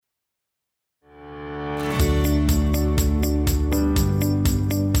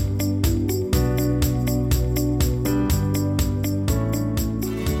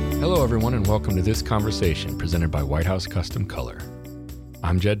everyone, and welcome to this conversation presented by White House Custom Color.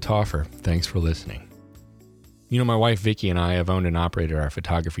 I'm Jed Toffer. Thanks for listening. You know, my wife Vicki and I have owned and operated our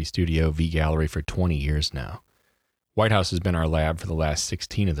photography studio, V Gallery, for 20 years now. White House has been our lab for the last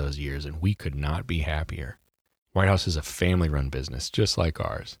 16 of those years, and we could not be happier. White House is a family-run business, just like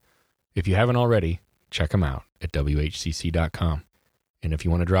ours. If you haven't already, check them out at WHCC.com. And if you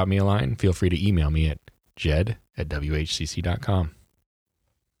want to drop me a line, feel free to email me at jed@WHCC.com.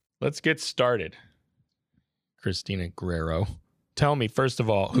 Let's get started. Christina Guerrero, tell me, first of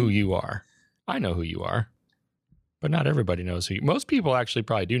all, who you are. I know who you are, but not everybody knows who you are. Most people actually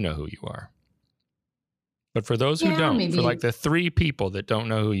probably do know who you are. But for those who don't, maybe. For like the three people that don't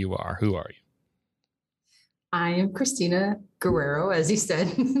know who you are you? I am Christina Guerrero, as you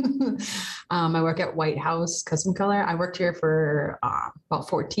said. I work at White House Custom Color. I worked here for about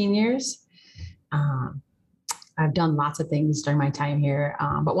 14 years. I've done lots of things during my time here,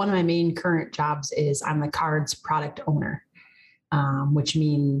 but one of my main current jobs is I'm the cards product owner, which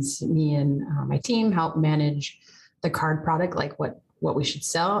means me and my team help manage the card product, like what we should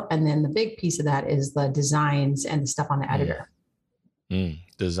sell. And then the big piece of that is the designs and the stuff on the editor.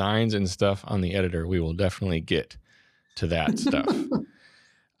 Designs and stuff on the editor. We will definitely get to that stuff.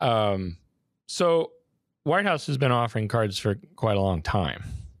 So White House has been offering cards for quite a long time.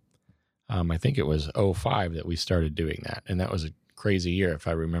 I think it was 2005 that we started doing that. And that was a crazy year, if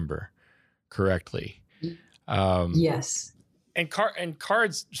I remember correctly. Yes. And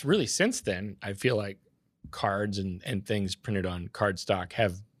cards really since then, I feel like cards and things printed on cardstock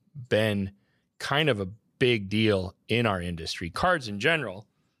have been kind of a big deal in our industry. Cards in general,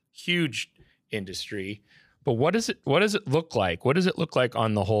 huge industry. But what does it look like? What does it look like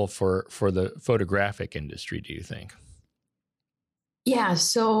on the whole for the photographic industry, do you think? Yeah.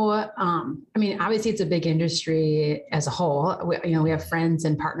 So, obviously it's a big industry as a whole. We have friends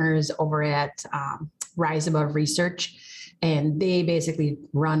and partners over at Rise Above Research, and they basically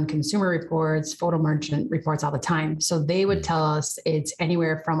run consumer reports, photo merchant reports all the time. So they would tell us it's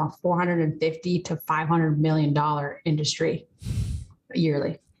anywhere from a $450 to $500 million industry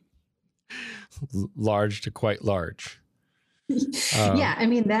yearly. Large to quite large.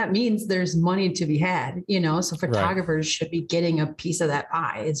 Yeah. That means there's money to be had, so photographers should be getting a piece of that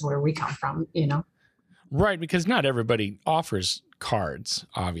pie is where we come from, Right. Because not everybody offers cards,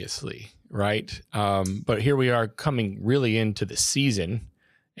 obviously. Right. But here we are coming really into the season,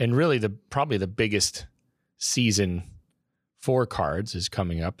 and really probably the biggest season for cards is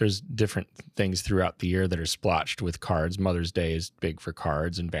coming up. There's different things throughout the year that are splotched with cards. Mother's Day is big for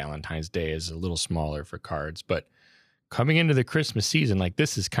cards, and Valentine's Day is a little smaller for cards, but coming into the Christmas season, like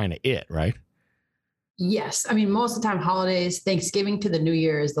this is kind of it, right? Yes. Most of the time, holidays, Thanksgiving to the New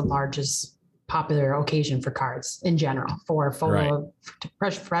Year is the largest popular occasion for cards in general for photo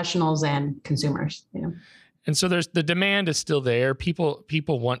professionals and consumers. And so the demand is still there. People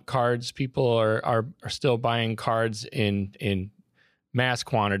want cards. People are still buying cards in mass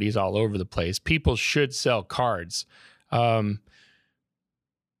quantities all over the place. People should sell cards.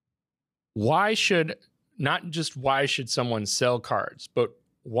 Why should someone sell cards, but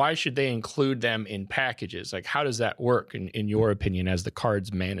why should they include them in packages? Like, how does that work in your opinion as the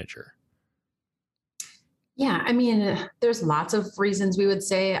cards manager? Yeah, there's lots of reasons we would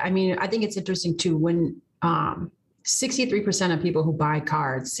say. I think it's interesting too when 63% of people who buy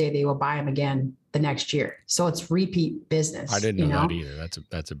cards say they will buy them again the next year. So it's repeat business. I didn't know that either.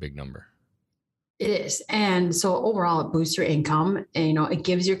 That's a big number. It is. And so overall, it boosts your income. And, it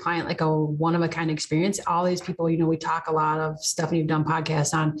gives your client like a one-of-a-kind experience. All these people, we talk a lot of stuff, and you've done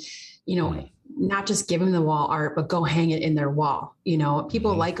podcasts on, not just give them the wall art, but go hang it in their wall.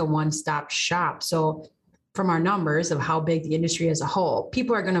 People like a one-stop shop. So from our numbers of how big the industry as a whole,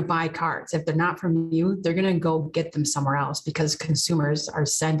 people are going to buy cards. If they're not from you, they're going to go get them somewhere else because consumers are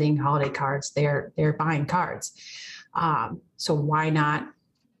sending holiday cards. They're buying cards. So why not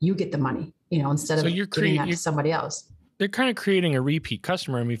you get the money? Instead of giving that to somebody else. They're kind of creating a repeat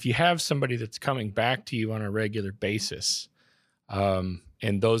customer. If you have somebody that's coming back to you on a regular basis, and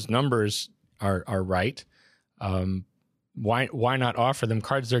those numbers are right, why not offer them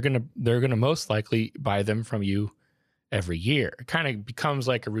cards? They're gonna most likely buy them from you every year. It kind of becomes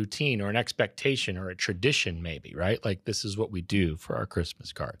like a routine or an expectation or a tradition, maybe, right? Like this is what we do for our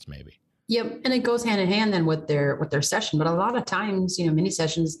Christmas cards, maybe. Yep. And it goes hand in hand then with their session. But a lot of times, mini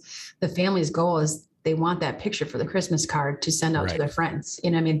sessions, the family's goal is they want that picture for the Christmas card to send out to their friends.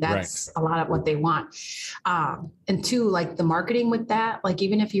 That's a lot of what they want. And two, like the marketing with that, like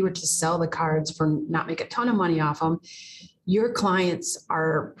even if you were to sell the cards for not make a ton of money off them, your clients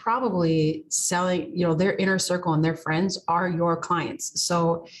are probably selling, their inner circle and their friends are your clients.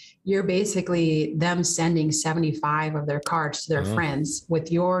 So you're basically them sending 75 of their cards to their friends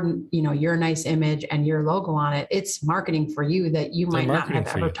with your, your nice image and your logo on it. It's marketing for you that you might not have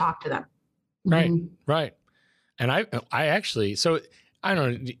ever talked to them. Right. Mm-hmm. Right. And I actually, so I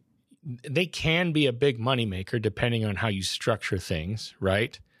don't know, they can be a big moneymaker depending on how you structure things.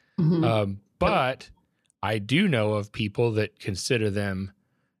 Right. Mm-hmm. But I do know of people that consider them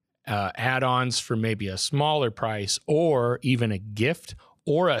add-ons for maybe a smaller price or even a gift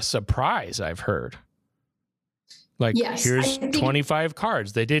or a surprise. I've heard like, here's 25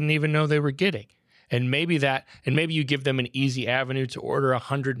 cards they didn't even know they were getting. And maybe you give them an easy avenue to order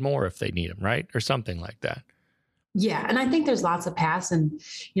 100 more if they need them, right? Or something like that. Yeah. And I think there's lots of paths. And,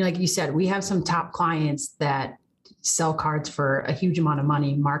 like you said, we have some top clients that sell cards for a huge amount of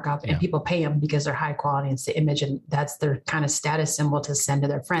money markup, and people pay them because they're high quality and it's the image, and that's their kind of status symbol to send to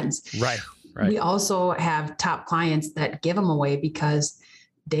their friends. Right. We also have top clients that give them away because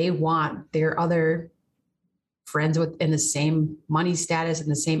they want their other friends in the same money status in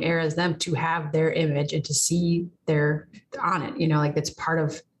the same era as them to have their image and to see they're on it, like that's part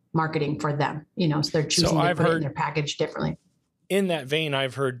of marketing for them, so they're choosing to put it in their package differently. In that vein,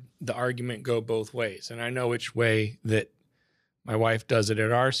 I've heard the argument go both ways, and I know which way that my wife does it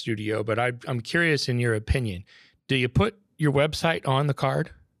at our studio, but I'm curious in your opinion. Do you put your website on the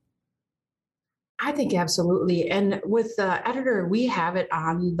card? I think absolutely. And with the editor, we have it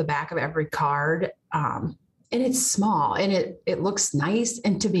on the back of every card. And it's small and it looks nice.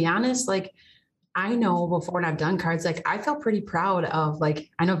 And to be honest, like I know before and I've done cards, like I felt pretty proud of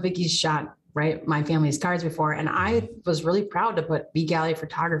I know Vicky's shot my family's cards before. And I was really proud to put V Gallery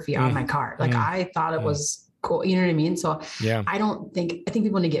Photography on my card. Like I thought it was cool. You know what I mean? So I think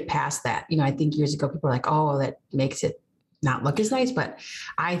people need to get past that. I think years ago, people were like, oh, that makes it not look as nice, but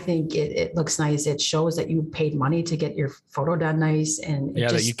I think it looks nice. It shows that you paid money to get your photo done nice. And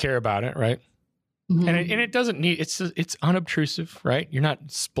that you care about it. Right. Mm-hmm. And it doesn't need, it's unobtrusive, right? You're not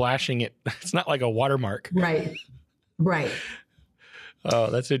splashing it. It's not like a watermark. Right.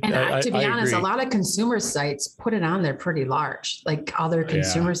 Oh, that's it. And to be honest, a lot of consumer sites put it on there pretty large, like other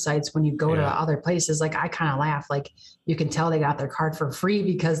consumer sites. When you go to other places, like I kind of laugh, like you can tell they got their card for free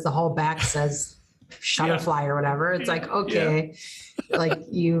because the whole back says Shutterfly or whatever. It's like, okay, like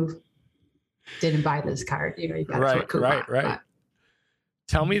you didn't buy this card, you got a coupon. Right.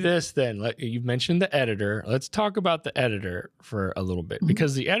 Tell me this then. You've mentioned the editor. Let's talk about the editor for a little bit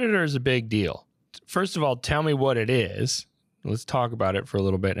because the editor is a big deal. First of all, tell me what it is. Let's talk about it for a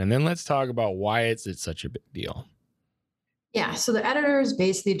little bit, and then let's talk about why it's such a big deal. Yeah, so the editor is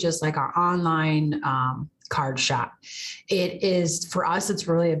basically just like our online card shop. It is, for us, it's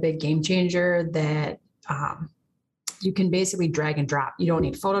really a big game changer that you can basically drag and drop. You don't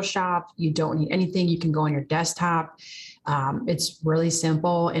need Photoshop. You don't need anything. You can go on your desktop. It's really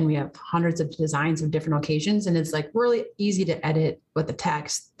simple, and we have hundreds of designs of different occasions, and it's like really easy to edit with the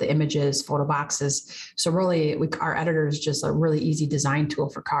text, the images, photo boxes. So really, our editor is just a really easy design tool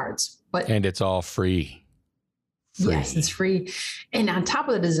for cards. And it's all free. Yes, it's free. And on top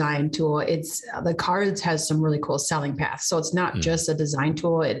of the design tool, the cards has some really cool selling paths. So it's not just a design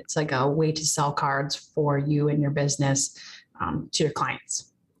tool. It's like a way to sell cards for you and your business to your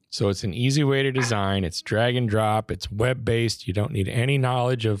clients. So it's an easy way to design. It's drag and drop. It's web-based. You don't need any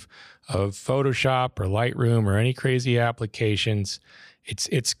knowledge of Photoshop or Lightroom or any crazy applications.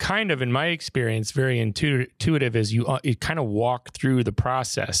 It's kind of, in my experience, very intuitive as you kind of walk through the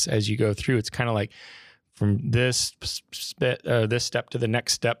process as you go through. It's kind of like from this step to the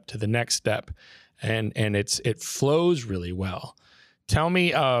next step to the next step, and it flows really well. Tell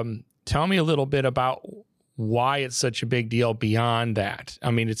me a little bit about why it's such a big deal beyond that.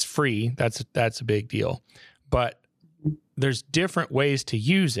 I mean, it's free. That's a big deal, but there's different ways to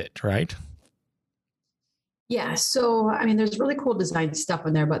use it, right? Yeah. So, I mean, there's really cool design stuff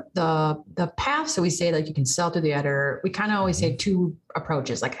in there, but the paths that we say, like you can sell through the editor, we kind of always say two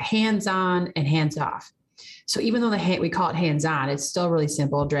approaches, like hands-on and hands-off. So even though we call it hands-on, it's still really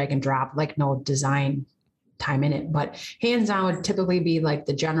simple, drag and drop, like no design time in it. But hands-on would typically be like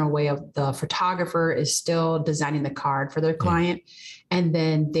the general way of the photographer is still designing the card for their client. And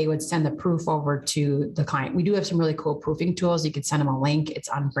then they would send the proof over to the client. We do have some really cool proofing tools. You could send them a link. It's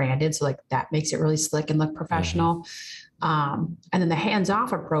unbranded. So like that makes it really slick and look professional. And then the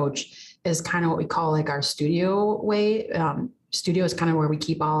hands-off approach is kind of what we call like our studio way. Studio is kind of where we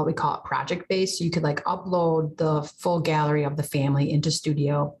keep all, we call it project based. So you could like upload the full gallery of the family into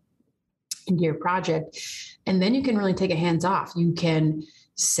Studio, into your project. And then you can really take a hands off. You can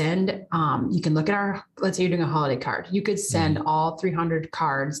send, you can look at let's say you're doing a holiday card. You could send all 300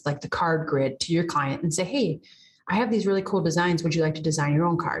 cards, like the card grid, to your client and say, hey, I have these really cool designs. Would you like to design your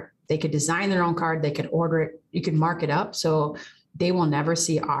own card? they could design their own card. They could order it. You could mark it up. So they will never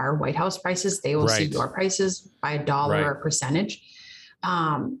see our White House prices. They will see your prices by $1 or a percentage.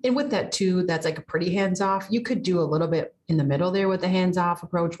 And with that too, that's like a pretty hands-off. You could do a little bit in the middle there with the hands-off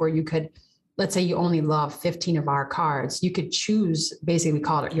approach where you could, let's say you only love 15 of our cards. You could choose, basically we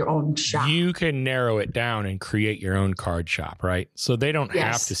call it your own shop. You can narrow it down and create your own card shop, right? So they don't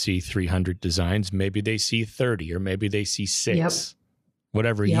have to see 300 designs. Maybe they see 30 or maybe they see 6,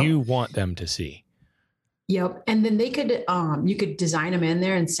 whatever you want them to see. Yep. And then they could, you could design them in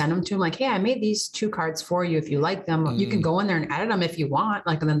there and send them to them like, hey, I made these 2 cards for you. If you like them, you can go in there and edit them if you want.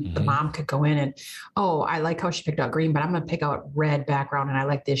 Like, and then the mom could go in and, oh, I like how she picked out green, but I'm going to pick out red background and I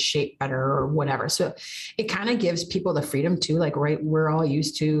like this shape better or whatever. So it kind of gives people the freedom too. Like, right. We're all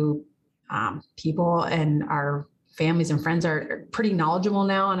used to people and our families and friends are pretty knowledgeable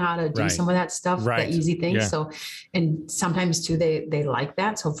now on how to do some of that stuff, the easy things. Yeah. So, and sometimes too, they like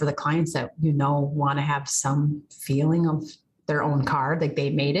that. So for the clients that, want to have some feeling of their own card, like they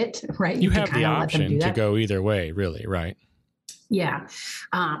made it, right? You have the option to go either way, really, right? Yeah.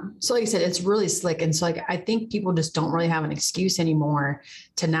 So like I said, it's really slick. And so like, I think people just don't really have an excuse anymore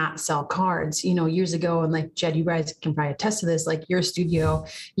to not sell cards, years ago. And like, Jed, you guys can probably attest to this, like your studio,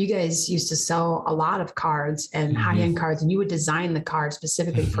 you guys used to sell a lot of cards and high-end cards, and you would design the card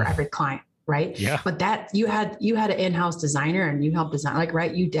specifically for every client. Right. Yeah. But that you had an in-house designer and you helped design, like,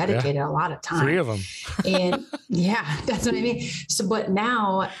 right. You dedicated a lot of time. 3 of them. And that's what I mean. So, but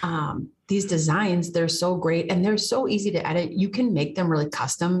now, these designs, they're so great and they're so easy to edit. You can make them really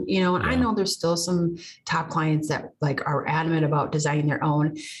custom, and I know there's still some top clients that like are adamant about designing their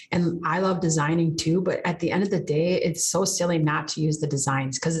own. And I love designing too, but at the end of the day, it's so silly not to use the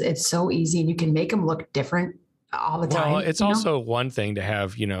designs because it's so easy and you can make them look different all the time. Well, it's also one thing to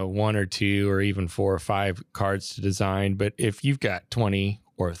have, 1 or 2 or even 4 or 5 cards to design. But if you've got 20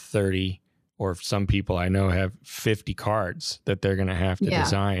 or 30, or some people I know have 50 cards that they're going to have to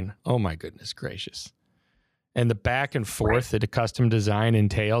design. Oh my goodness gracious. And the back and forth that a custom design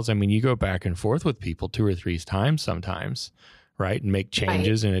entails. I mean, you go back and forth with people 2 or 3 times sometimes, right? And make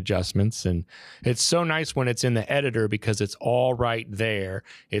changes and adjustments. And it's so nice when it's in the editor because it's all right there.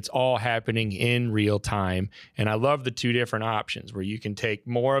 It's all happening in real time. And I love the 2 different options where you can take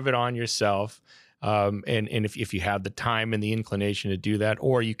more of it on yourself. And if you have the time and the inclination to do that,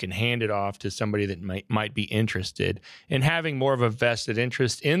 or you can hand it off to somebody that might be interested in having more of a vested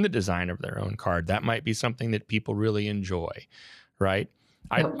interest in the design of their own card, that might be something that people really enjoy, right?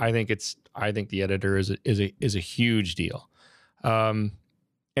 Yep. I think the editor is a huge deal.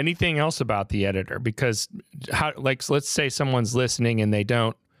 Anything else about the editor? Because let's say someone's listening and they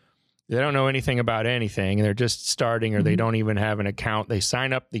don't know anything about anything and they're just starting or they don't even have an account. They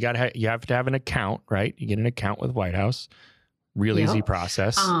sign up. You have to have an account, right? You get an account with White House. Real easy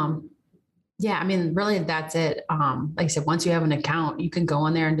process. Yeah, I mean, really, that's it. Like I said, once you have an account, you can go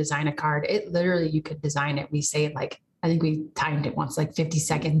in there and design a card. It literally, you could design it. We say I think we timed it once, like 50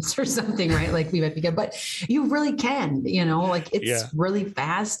 seconds or something, right? Like we might be good, but you really can, it's really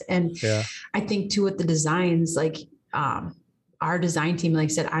fast. And I think too, with the designs, like, our design team, like I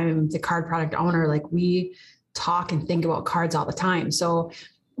said, I'm the card product owner. Like we talk and think about cards all the time. So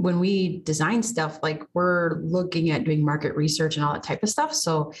when we design stuff, like we're looking at doing market research and all that type of stuff.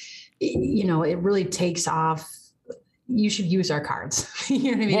 So, it really takes off. You should use our cards.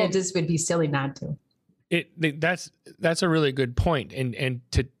 You know what I mean? Well, it just would be silly not to. That's a really good point. And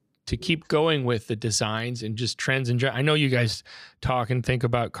to keep going with the designs and just trends and I know you guys talk and think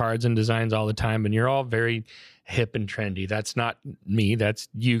about cards and designs all the time, and you're all very hip and trendy. That's not me. That's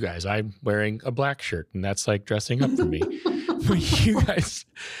you guys. I'm wearing a black shirt, and that's like dressing up for me.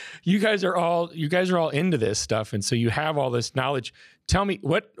 you guys are all into this stuff, and so you have all this knowledge. Tell me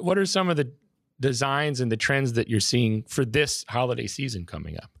what are some of the designs and the trends that you're seeing for this holiday season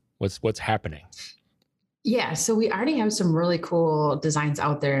coming up? What's happening? Yeah, so we already have some really cool designs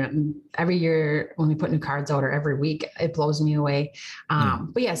out there. And every year when we put new cards out, or every week, it blows me away.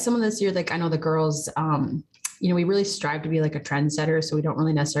 But yeah, some of this year, like I know the girls, we really strive to be like a trendsetter. So we don't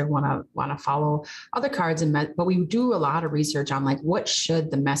really necessarily want to follow other cards, but we do a lot of research on like what should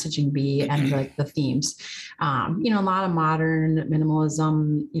the messaging be and like the themes. A lot of modern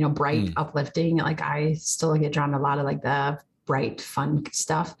minimalism, bright, uplifting. Like I still get drawn to a lot of like the bright, fun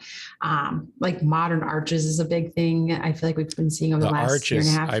stuff. Like modern arches is a big thing. I feel like we've been seeing over the last arches. Year and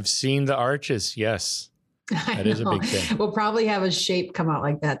a half. I've seen the arches. Yes. That is a big thing. We'll probably have a shape come out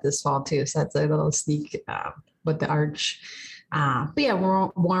like that this fall too. So that's a little sneak with the arch. But yeah,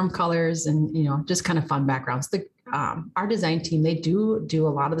 warm colors and, just kind of fun backgrounds. Our design team, they do a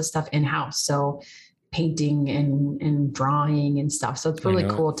lot of the stuff in-house. So painting and drawing and stuff. So it's really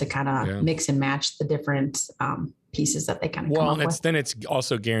cool to kind of mix and match the different pieces that they kind of come up with. Then it's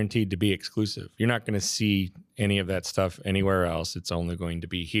also guaranteed to be exclusive. You're not going to see any of that stuff anywhere else. It's only going to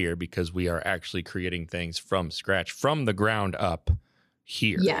be here because we are actually creating things from scratch, from the ground up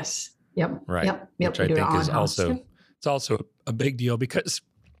here. Yes. Yep. Right. Yep. Which I think is also, it's also a big deal because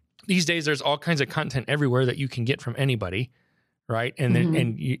these days there's all kinds of content everywhere that you can get from anybody. Right. And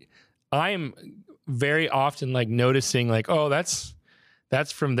then, I'm very often like noticing like, oh, that's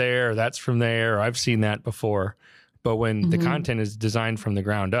from there, or that's from there, or I've seen that before. But when the content is designed from the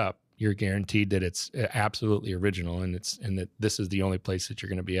ground up, you're guaranteed that it's absolutely original and that this is the only place that you're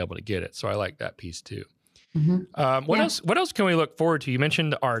going to be able to get it. So I like that piece too. What else can we look forward to? You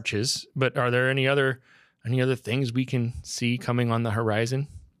mentioned the arches, but are there any other things we can see coming on the horizon?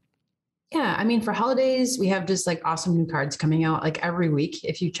 Yeah. I mean, for holidays, we have just like awesome new cards coming out like every week.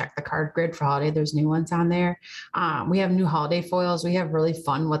 If you check the card grid for holiday, there's new ones on there. We have new holiday foils. We have really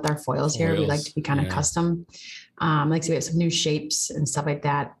fun with our foils here. We like to be kind of custom. Like so we have some new shapes and stuff like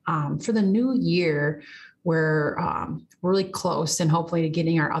that. For the new year, we're really close and hopefully to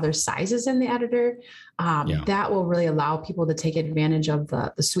getting our other sizes in the editor. That will really allow people to take advantage of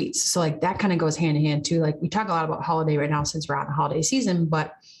the suites. So like that kind of goes hand in hand too. Like we talk a lot about holiday right now since we're on the holiday season,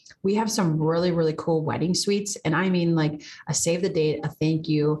 but we have some really, really cool wedding suites. And I mean like a save the date, a thank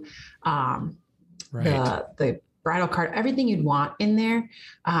you, the bridal card, everything you'd want in there.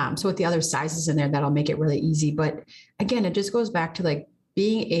 So with the other sizes in there, that'll make it really easy. But again, it just goes back to like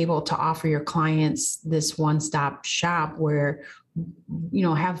being able to offer your clients this one-stop shop where,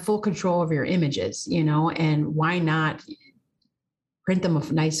 have full control of your images, and why not print them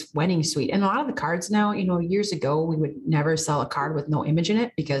a nice wedding suite. And a lot of the cards now, years ago, we would never sell a card with no image in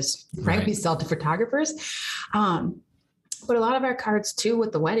it because we sell to photographers. But a lot of our cards too,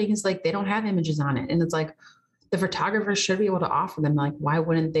 with the weddings, like they don't have images on it. And it's like, the photographers should be able to offer them. Like, why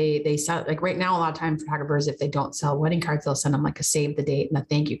wouldn't they sell? Like right now, a lot of time photographers, if they don't sell wedding cards, they'll send them like a save the date and a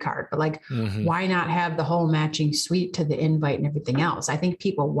thank you card. But like, why not have the whole matching suite to the invite and everything else? I think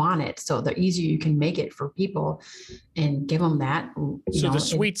people want it. So the easier you can make it for people and give them that. So the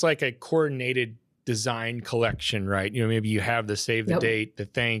suite's like a coordinated design collection, right? Maybe you have the save the date, the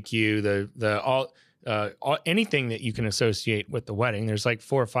thank you, the all anything that you can associate with the wedding. There's like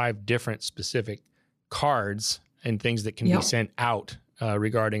 4 or 5 different specific cards and things that can be sent out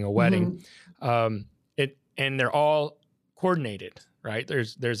regarding a wedding. And they're all coordinated, right?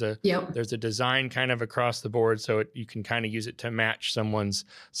 There's a design kind of across the board. So you can kind of use it to match someone's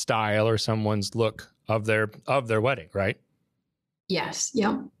style or someone's look of their wedding, right? Yes.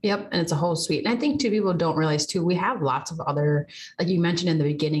 Yep. And it's a whole suite. And I think too, people don't realize too, we have lots of other, like you mentioned in the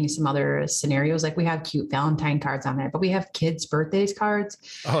beginning, some other scenarios, like we have cute Valentine cards on there, but we have kids' birthdays cards.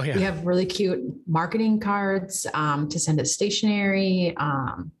 Oh yeah. We have really cute marketing cards to send as stationery.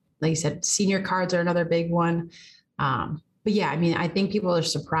 Like you said, senior cards are another big one. But yeah, I mean, I think people are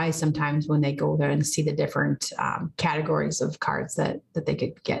surprised sometimes when they go there and see the different categories of cards that they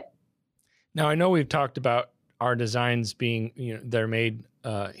could get. Now, I know we've talked about our designs being, they're made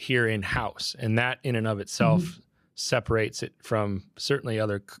here in-house, and that in and of itself separates it from certainly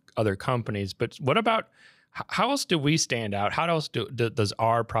other companies. But what about, how else do we stand out? How else does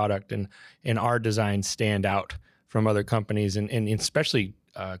our product and our design stand out from other companies and especially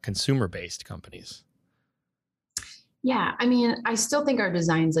consumer-based companies? Yeah. I mean, I still think our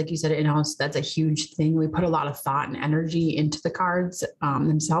designs, like you said, in-house, that's a huge thing. We put a lot of thought and energy into the cards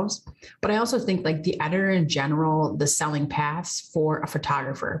themselves. But I also think like the editor in general, the selling paths for a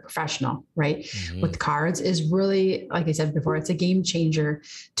photographer, a professional, right? With cards is really, like I said before, it's a game changer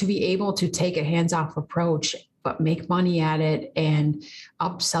to be able to take a hands-off approach, but make money at it and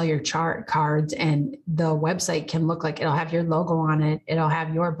upsell your chart cards. And the website can look like it'll have your logo on it. It'll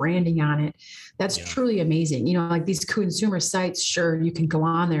have your branding on it. That's truly amazing. Like these consumer sites, sure, you can go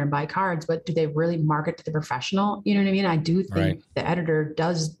on there and buy cards, but do they really market to the professional? You know what I mean? I do think the editor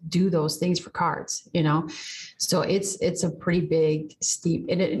does do those things for cards, so it's a pretty big steep,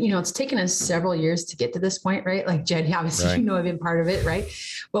 and it's taken us several years to get to this point, right? Like Jed, obviously, I've been part of it, right?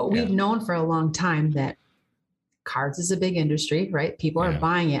 But we've known for a long time that cards is a big industry, right? People are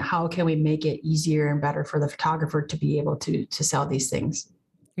buying it. How can we make it easier and better for the photographer to be able to sell these things?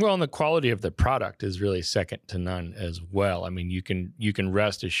 Well, and the quality of the product is really second to none as well. I mean, you can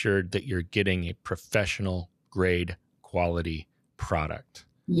rest assured that you're getting a professional grade quality product.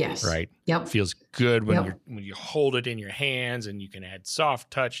 Yes. Right. Yep. It feels good when you hold it in your hands, and you can add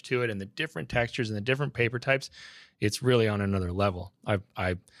soft touch to it and the different textures and the different paper types. It's really on another level.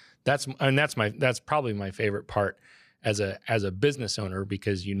 That's probably my favorite part as a business owner,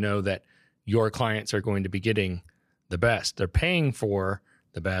 because that your clients are going to be getting the best. They're paying for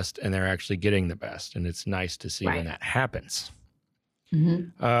the best and they're actually getting the best. And it's nice to see when that happens.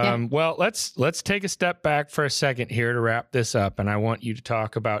 Mm-hmm. Well, let's take a step back for a second here to wrap this up. And I want you to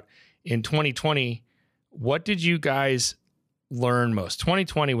talk about in 2020, what did you guys learn most?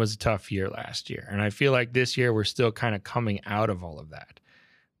 2020 was a tough year last year. And I feel like this year we're still kind of coming out of all of that.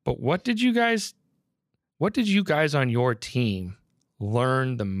 But what did you guys on your team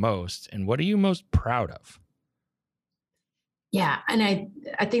learn the most? And what are you most proud of? Yeah. And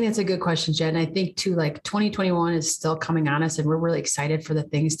I think that's a good question, Jen. I think too, like 2021 is still coming on us and we're really excited for the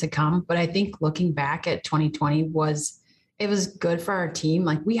things to come. But I think looking back at 2020 it was good for our team.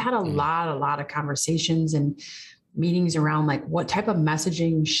 Like we had a lot of conversations and meetings around like what type of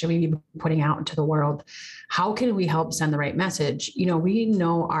messaging should we be putting out into the world? How can we help send the right message? We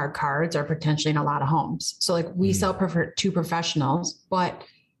know our cards are potentially in a lot of homes. So like we sell to professionals, but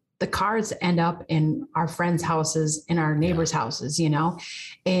the cards end up in our friends' houses, in our neighbors' houses,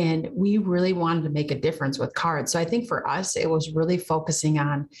 and we really wanted to make a difference with cards. So I think for us, it was really focusing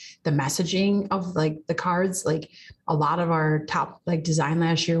on the messaging of like the cards. Like a lot of our top like design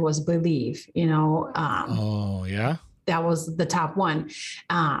last year was believe, that was the top one.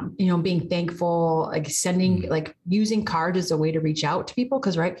 Being thankful, like sending, like using cards as a way to reach out to people.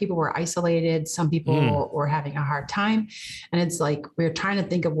 Cause people were isolated. Some people were having a hard time. And it's like, we're trying to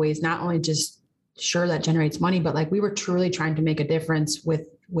think of ways, not only just sure that generates money, but like we were truly trying to make a difference with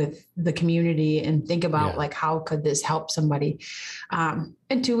the community and think about like, how could this help somebody?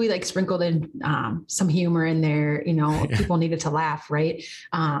 And two, we like sprinkled in some humor in there, people needed to laugh. Right.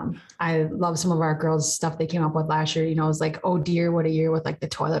 I love some of our girls' stuff they came up with last year, it was like, oh dear, what a year with like the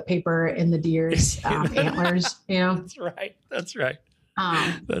toilet paper and the deer's antlers, That's right.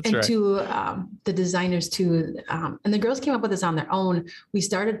 To the designers too. And the girls came up with this on their own. We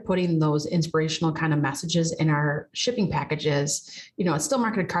started putting those inspirational kind of messages in our shipping packages. It's still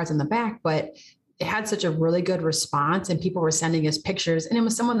marketed cards in the back, but it had such a really good response and people were sending us pictures and it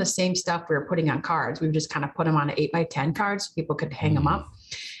was some of the same stuff we were putting on cards. We would just kind of put them on 8x10 cards so people could hang them up.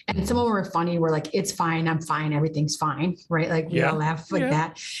 And some of them were funny. We're like, it's fine. I'm fine. Everything's fine. Right. Like we all laugh like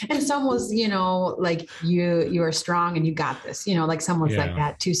that. And some was, like you are strong and you got this, like some was like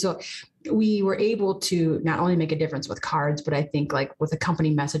that too. So we were able to not only make a difference with cards, but I think like with the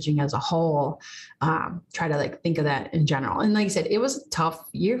company messaging as a whole, try to like think of that in general. And like I said, it was a tough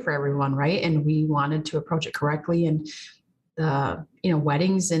year for everyone. Right. And we wanted to approach it correctly and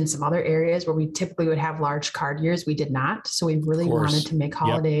weddings and some other areas where we typically would have large card years. We did not. So we really wanted to make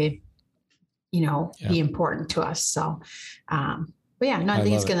holiday, be important to us. So, but yeah, no, I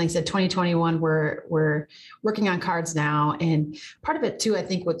think it's good. Like I said, 2021, we're working on cards now. And part of it too, I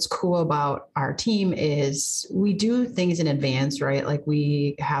think what's cool about our team is we do things in advance, right? Like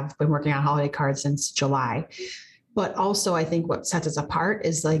we have been working on holiday cards since July, but also I think what sets us apart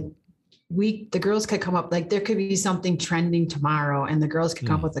is like, the girls could come up, like there could be something trending tomorrow and the girls could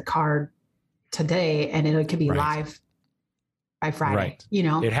come up with a card today and it could be live by Friday,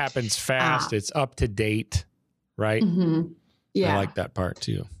 It happens fast. It's up to date. Right. Mm-hmm. Yeah. I like that part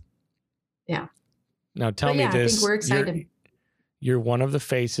too. Yeah. Now tell me this. I think we're excited. You're one of the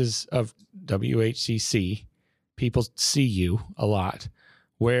faces of WHCC. People see you a lot.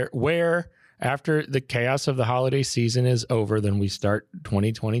 Where after the chaos of the holiday season is over, then we start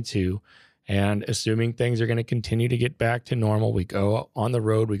 2022. And assuming things are going to continue to get back to normal, we go on the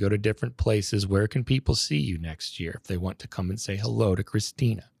road, we go to different places. Where can people see you next year if they want to come and say hello to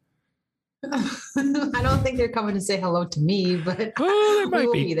Christina? I don't think they're coming to say hello to me, but we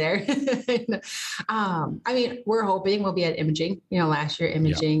will be there. I mean, we're hoping we'll be at Imaging. Last year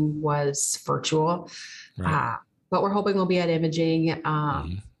Imaging was virtual, but we're hoping we'll be at Imaging.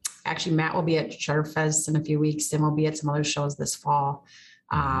 Actually, Matt will be at Shutterfest in a few weeks, and we'll be at some other shows this fall.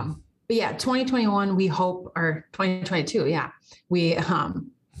 But yeah, 2021, we hope, or 2022,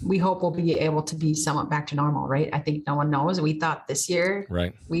 we hope we'll be able to be somewhat back to normal, right? I think no one knows. We thought this year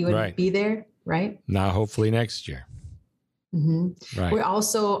we would be there, right? Now, hopefully next year. Mm-hmm. Right. We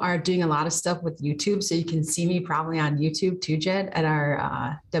also are doing a lot of stuff with YouTube. So you can see me probably on YouTube too, Jed, at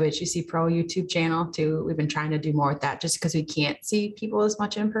our WHCC Pro YouTube channel too. We've been trying to do more with that just because we can't see people as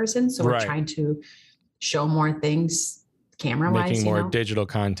much in person. So we're trying to show more things camera-wise. Making more digital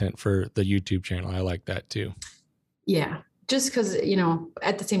content for the YouTube channel. I like that too. Yeah. Just because,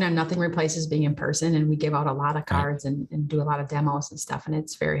 at the same time, nothing replaces being in person, and we give out a lot of cards and do a lot of demos and stuff, and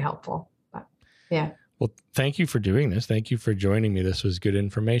it's very helpful. But yeah. Well, thank you for doing this. Thank you for joining me. This was good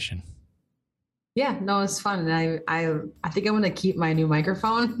information. Yeah, no, it's fun. And I think I'm going to keep my new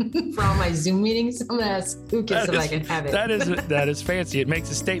microphone for all my Zoom meetings. I'm going to ask Lucas if I can have it. That is fancy. It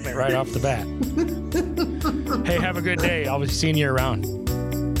makes a statement right off the bat. Hey, have a good day. I'll be seeing you around.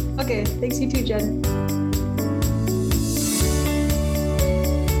 Okay. Thanks, you too, Jed.